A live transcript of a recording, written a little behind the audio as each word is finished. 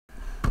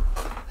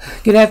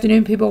Good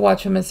afternoon, people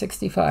watching at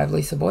 65.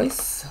 Lisa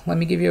Boyce. Let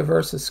me give you a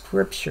verse of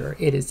scripture.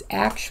 It is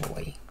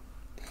actually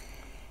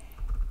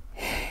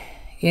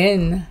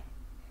in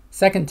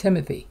 2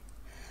 Timothy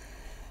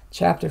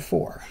chapter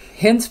 4.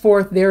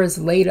 Henceforth there is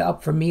laid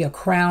up for me a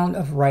crown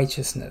of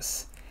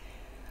righteousness,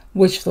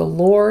 which the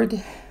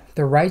Lord,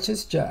 the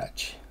righteous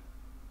judge,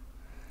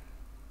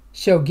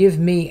 shall give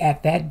me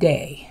at that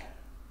day,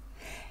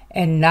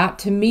 and not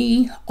to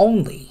me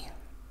only,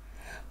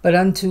 but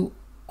unto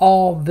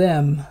all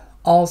them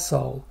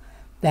also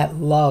that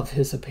love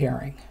his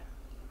appearing.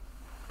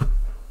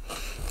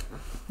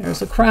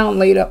 There's a crown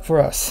laid up for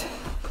us,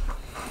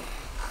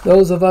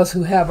 those of us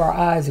who have our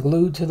eyes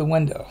glued to the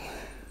window.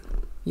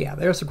 Yeah,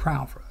 there's a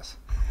crown for us.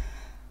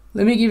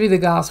 Let me give you the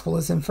gospel.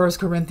 It's in 1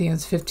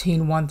 Corinthians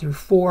 15, 1 through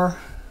 4.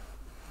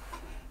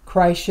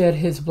 Christ shed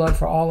his blood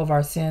for all of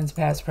our sins,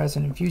 past,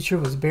 present, and future,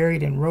 was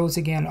buried, and rose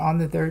again on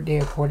the third day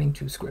according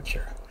to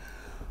Scripture.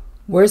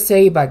 We're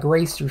saved by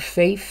grace through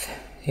faith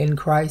in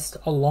Christ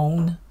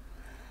alone,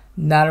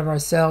 not of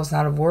ourselves,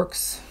 not of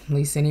works,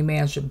 lest any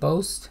man should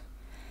boast.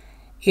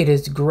 It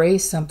is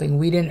grace, something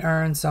we didn't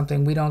earn,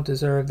 something we don't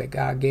deserve, that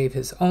God gave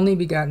his only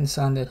begotten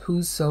Son, that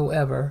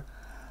whosoever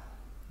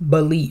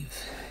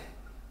believe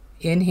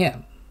in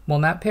him will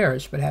not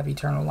perish but have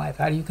eternal life.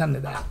 How do you come to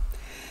that?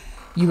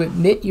 You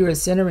admit you're a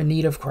sinner in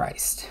need of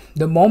Christ.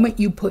 The moment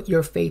you put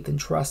your faith and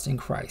trust in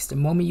Christ, the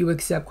moment you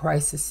accept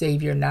Christ as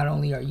Savior, not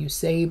only are you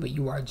saved, but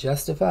you are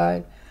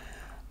justified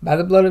by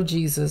the blood of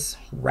Jesus,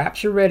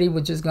 rapture ready,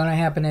 which is going to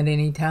happen at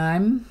any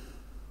time,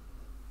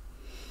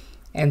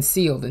 and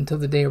sealed until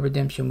the day of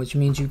redemption, which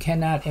means you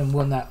cannot and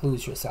will not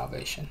lose your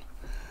salvation.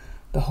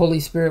 The Holy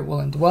Spirit will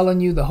indwell in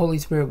you. The Holy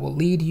Spirit will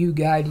lead you,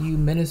 guide you,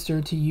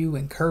 minister to you,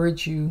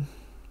 encourage you,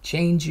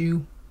 change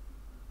you.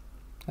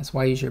 That's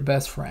why he's your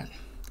best friend.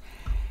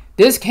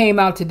 This came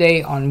out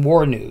today on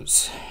War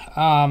News.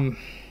 I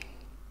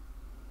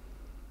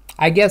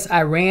guess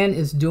Iran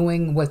is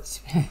doing what's...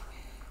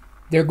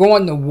 They're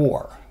going to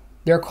war.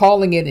 They're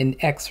calling it an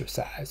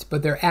exercise,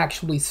 but they're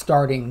actually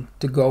starting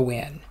to go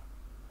in.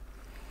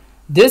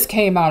 This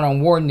came out on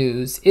War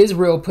News.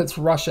 Israel puts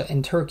Russia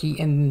and Turkey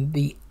in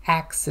the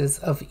axis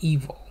of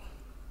evil.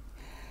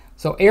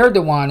 So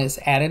Erdogan is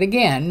at it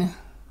again,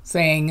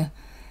 saying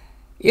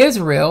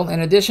Israel, in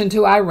addition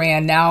to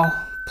Iran,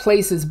 now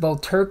places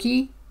both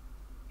Turkey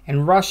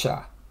and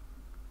Russia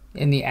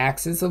in the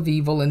axis of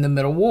evil in the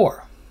Middle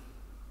War,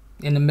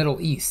 in the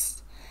Middle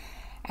East.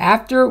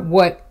 After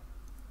what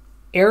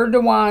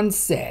Erdogan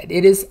said,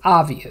 it is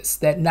obvious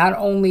that not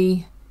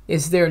only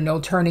is there no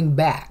turning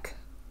back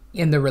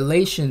in the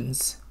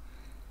relations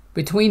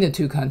between the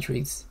two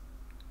countries,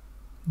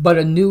 but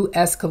a new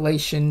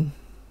escalation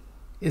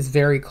is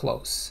very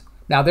close.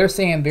 Now, they're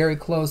saying very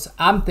close.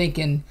 I'm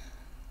thinking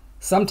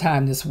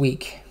sometime this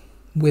week,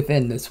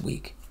 within this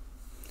week.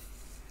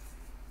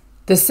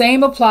 The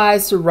same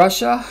applies to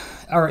Russia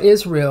or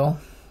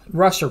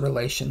Israel-Russia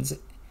relations.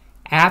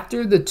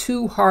 After the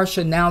two harsh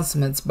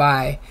announcements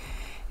by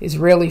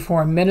Israeli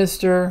foreign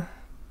minister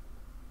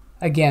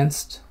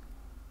against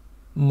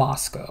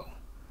Moscow.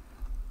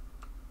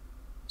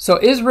 So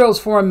Israel's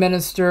foreign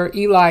minister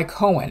Eli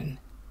Cohen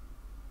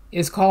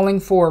is calling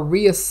for a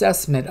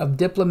reassessment of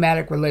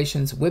diplomatic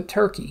relations with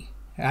Turkey.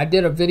 And I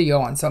did a video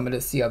on some of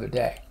this the other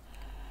day,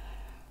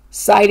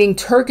 citing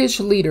Turkish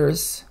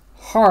leaders'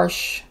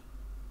 harsh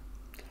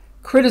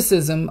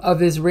criticism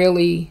of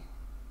Israel's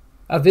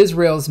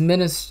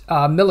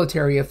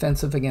military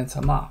offensive against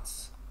Hamas.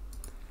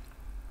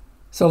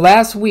 So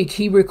last week,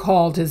 he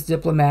recalled his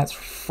diplomats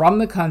from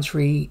the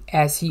country,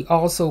 as he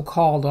also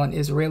called on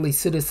Israeli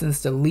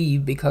citizens to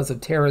leave because of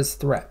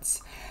terrorist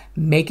threats,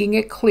 making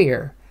it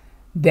clear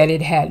that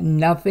it had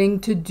nothing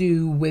to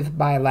do with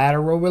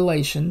bilateral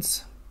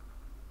relations.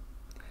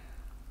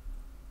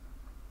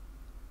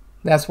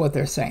 That's what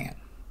they're saying.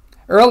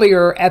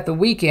 Earlier at the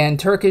weekend,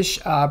 Turkish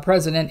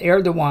President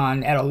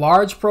Erdogan, at a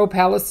large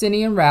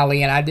pro-Palestinian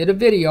rally, and I did a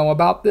video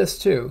about this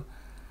too,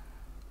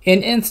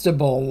 in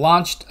Istanbul,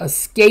 launched a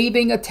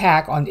scathing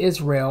attack on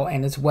Israel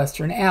and its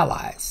Western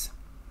allies.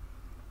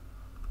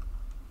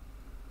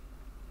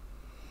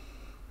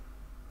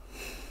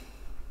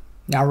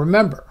 Now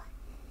remember,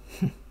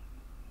 in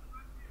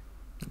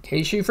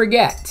case you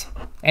forget,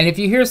 and if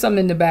you hear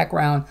something in the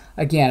background,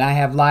 again, I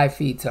have live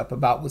feeds up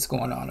about what's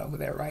going on over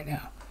there right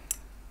now.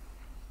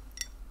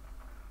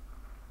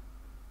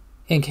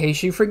 In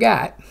case you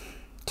forgot,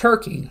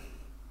 Turkey,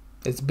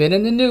 it's been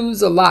in the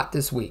news a lot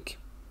this week.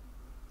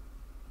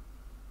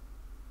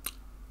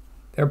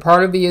 They're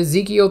part of the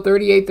Ezekiel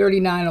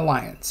 38-39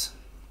 alliance.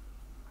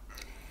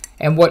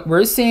 And what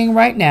we're seeing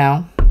right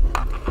now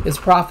is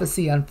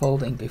prophecy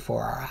unfolding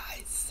before our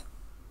eyes.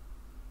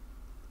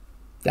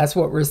 That's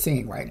what we're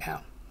seeing right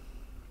now.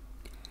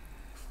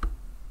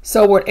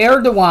 So what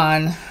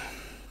Erdogan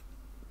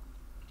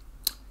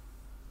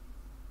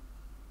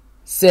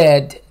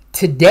said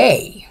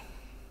today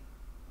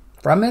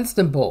from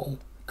Istanbul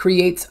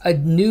creates a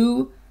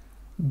new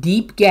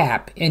deep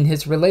gap in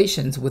his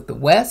relations with the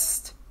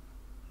West,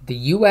 the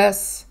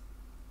U.S.,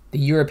 the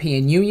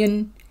European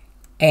Union,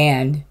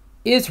 and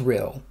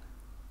Israel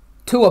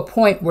to a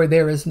point where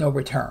there is no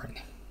return.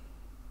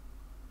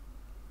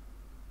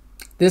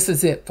 This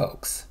is it,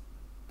 folks.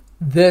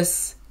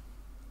 This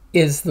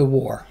is the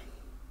war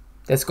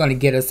that's going to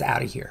get us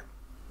out of here.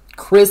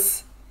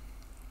 Chris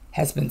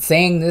has been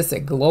saying this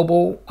at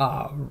Global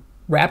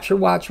Rapture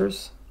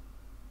Watchers.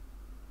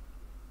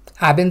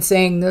 I've been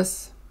saying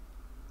this.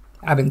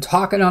 I've been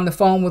talking on the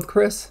phone with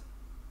Chris.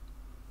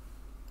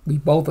 We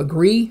both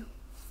agree.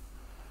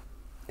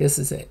 This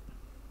is it.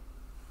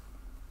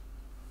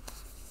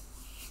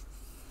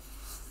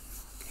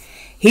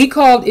 He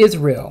called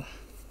Israel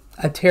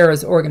a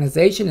terrorist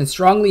organization and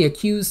strongly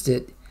accused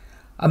it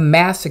of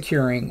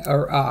massacring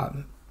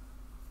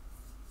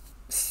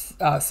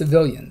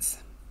civilians.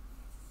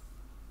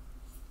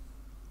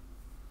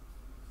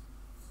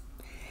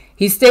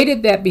 He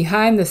stated that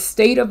behind the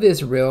state of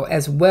Israel,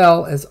 as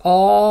well as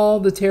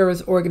all the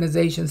terrorist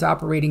organizations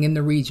operating in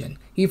the region,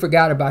 he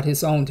forgot about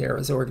his own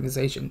terrorist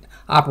organization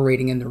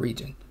operating in the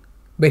region,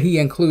 but he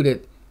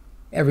included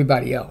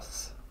everybody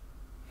else.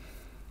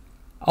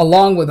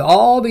 Along with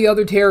all the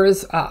other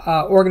terrorist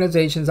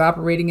organizations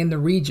operating in the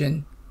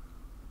region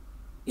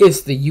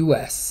is the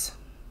U.S.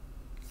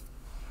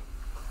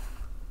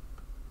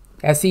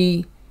 As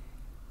he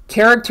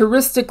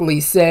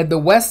characteristically said, the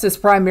West is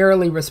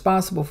primarily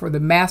responsible for the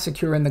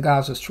massacre in the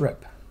Gaza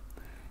Strip.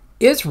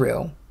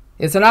 Israel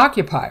is an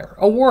occupier,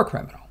 a war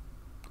criminal,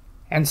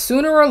 and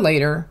sooner or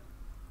later,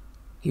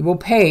 he will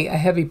pay a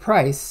heavy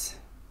price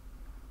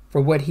for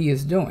what he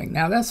is doing.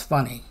 Now that's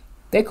funny.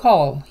 He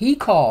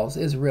calls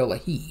Israel a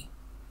he.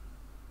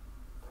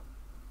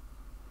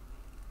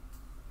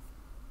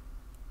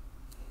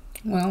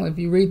 Well, if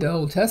you read the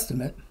Old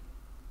Testament,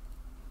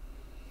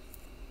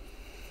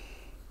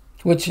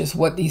 which is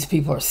what these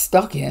people are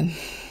stuck in,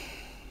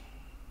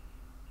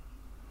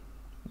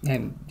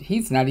 and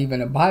he's not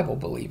even a Bible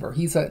believer.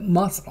 He's a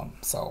Muslim,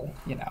 so,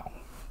 you know.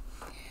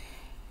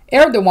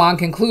 Erdogan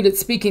concluded,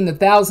 speaking to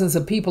thousands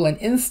of people in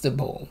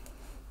Istanbul,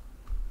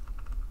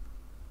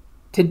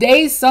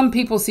 "Today, some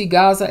people see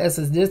Gaza as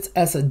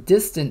a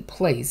distant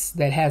place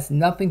that has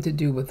nothing to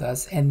do with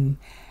us, and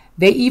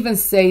they even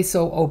say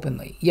so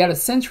openly. Yet a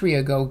century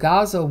ago,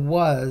 Gaza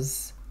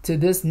was to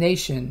this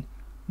nation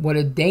what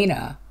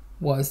Adana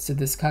was to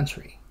this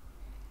country."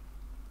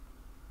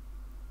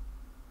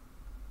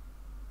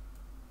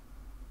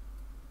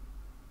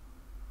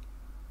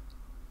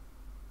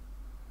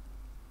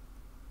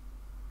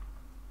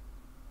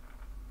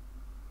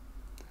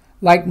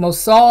 Like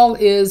Mosul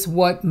is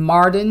what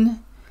Mardin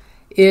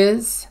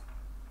is,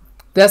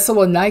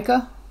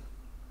 Thessalonica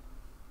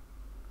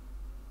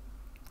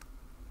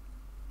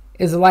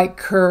is like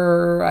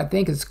Kurali,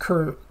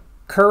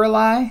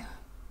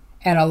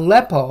 and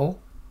Aleppo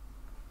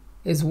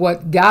is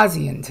what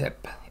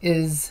Gaziantep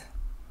is.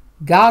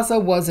 Gaza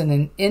was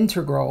an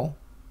integral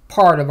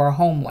part of our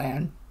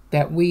homeland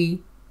that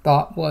we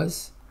thought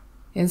was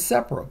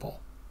inseparable.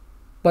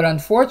 But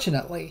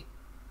unfortunately,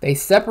 they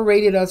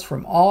separated us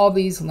from all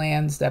these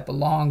lands that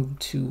belong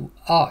to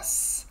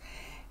us,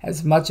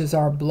 as much as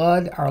our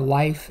blood, our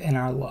life, and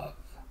our love.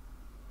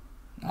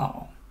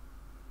 Oh,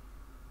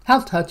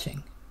 how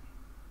touching.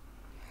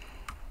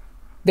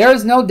 There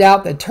is no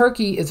doubt that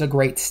Turkey is a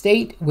great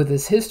state with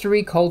its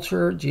history,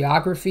 culture,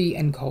 geography,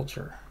 and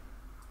culture.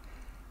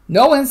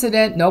 No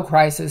incident, no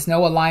crisis,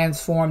 no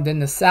alliance formed in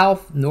the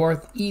south,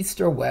 north,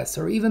 east, or west,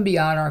 or even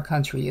beyond our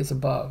country is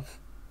above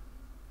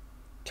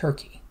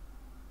Turkey.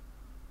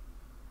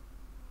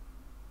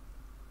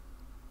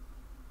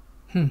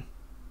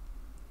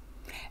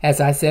 As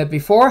I said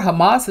before,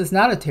 Hamas is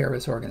not a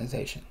terrorist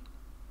organization.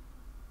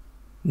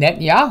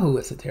 Netanyahu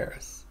is a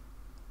terrorist.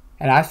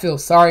 And I feel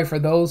sorry for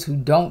those who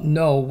don't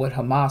know what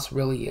Hamas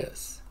really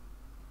is.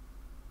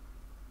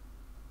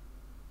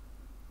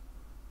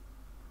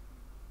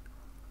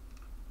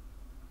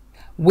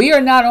 We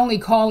are not only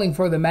calling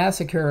for the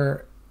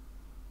massacre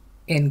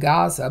in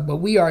Gaza, but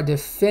we are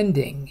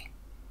defending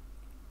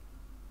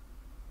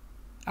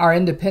our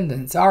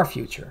independence, our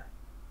future.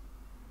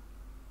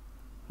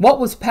 What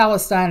was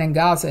Palestine and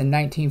Gaza in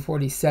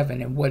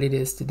 1947 and what it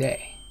is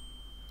today?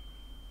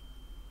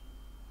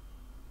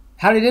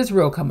 How did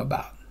Israel come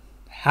about?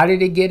 How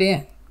did it get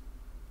in?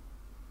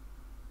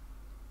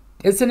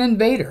 It's an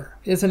invader.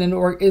 It's an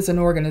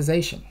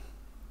organization.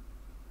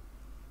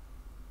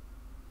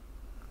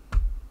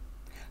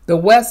 The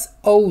West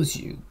owes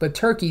you, but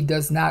Turkey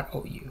does not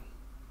owe you.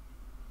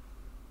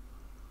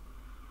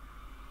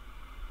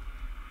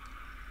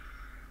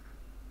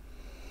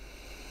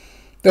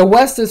 The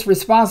West is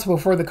responsible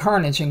for the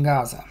carnage in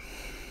Gaza.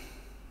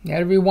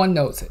 Everyone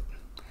knows it,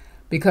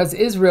 because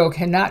Israel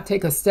cannot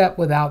take a step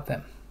without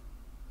them.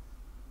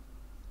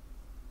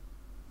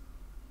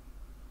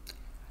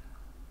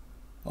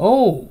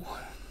 Oh,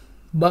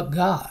 but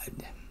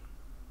God.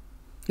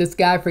 This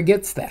guy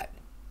forgets that.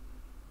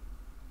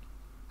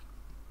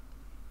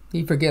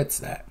 He forgets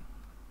that.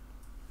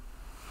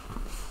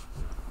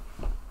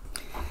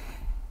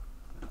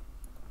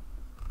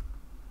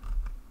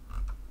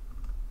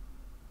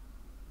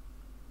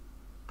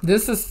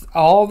 This is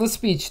all the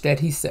speech that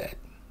he said.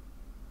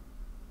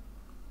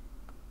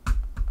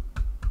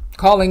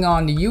 calling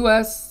on the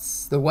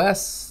U.S., the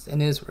West,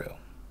 and Israel.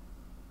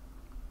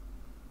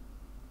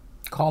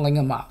 Calling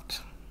them out.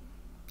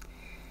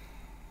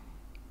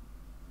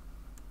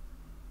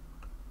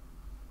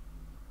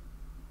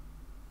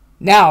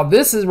 Now,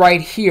 this is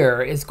right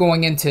here is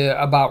going into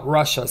about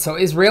Russia. So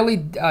Israeli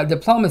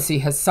diplomacy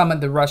has summoned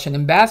the Russian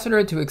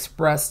ambassador to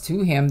express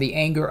to him the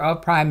anger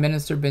of Prime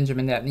Minister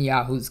Benjamin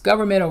Netanyahu's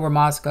government over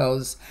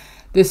Moscow's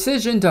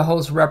decision to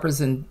host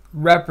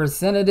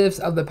representatives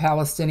of the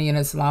Palestinian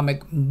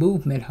Islamic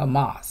movement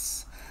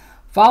Hamas,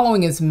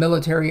 following its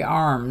military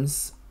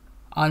arms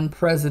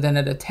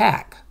unprecedented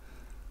attack.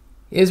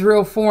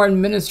 Israel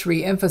Foreign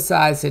Ministry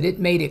emphasized that it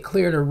made it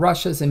clear to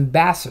Russia's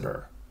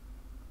ambassador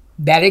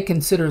that it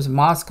considers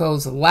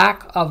Moscow's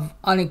lack of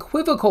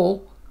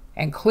unequivocal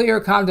and clear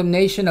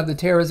condemnation of the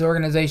terrorist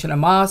organization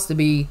Hamas to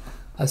be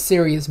a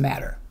serious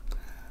matter.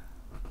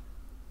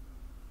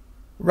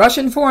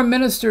 Russian foreign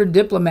minister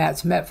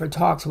diplomats met for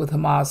talks with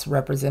Hamas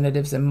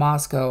representatives in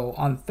Moscow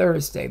on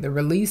Thursday. The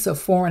release of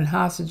foreign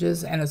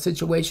hostages and a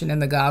situation in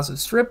the Gaza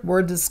Strip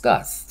were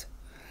discussed.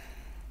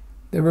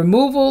 The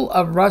removal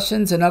of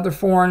Russians and other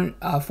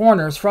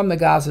foreigners from the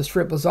Gaza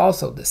Strip was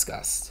also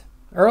discussed.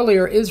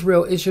 Earlier,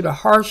 Israel issued a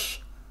harsh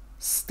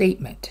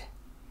statement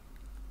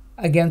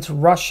against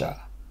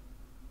Russia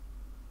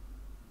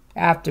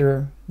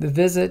after the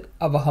visit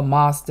of a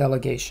Hamas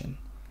delegation.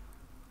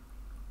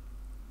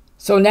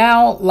 So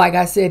now, like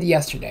I said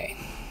yesterday,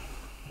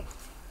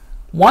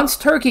 once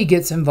Turkey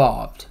gets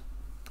involved,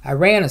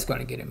 Iran is going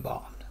to get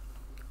involved.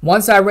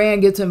 Once Iran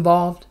gets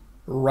involved,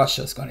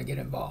 Russia's going to get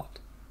involved.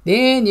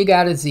 Then you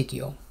got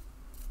Ezekiel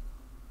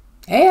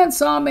and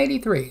Psalm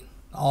 83.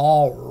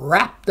 All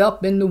wrapped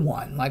up into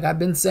one, like I've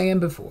been saying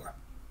before.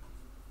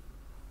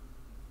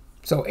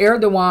 So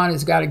Erdogan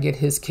has got to get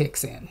his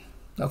kicks in,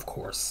 of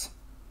course.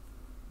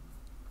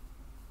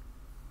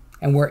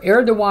 And where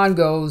Erdogan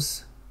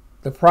goes,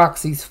 the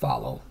proxies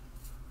follow.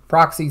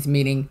 Proxies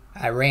meaning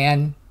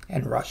Iran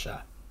and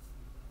Russia.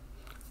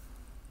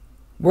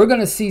 We're going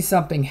to see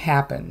something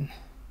happen.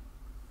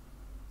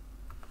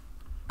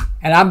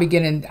 And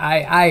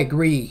I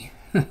agree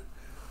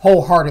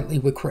wholeheartedly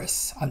with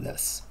Chris on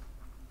this.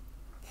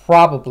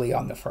 Probably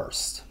on the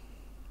 1st.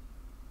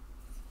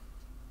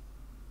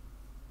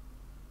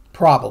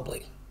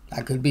 Probably.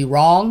 I could be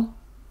wrong,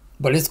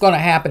 but it's going to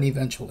happen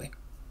eventually.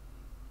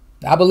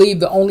 I believe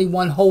the only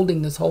one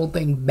holding this whole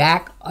thing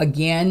back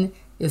again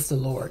is the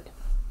Lord.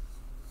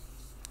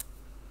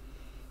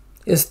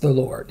 It's the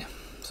Lord.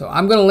 So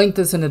I'm going to link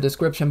this in the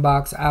description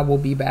box. I will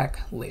be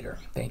back later.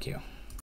 Thank you.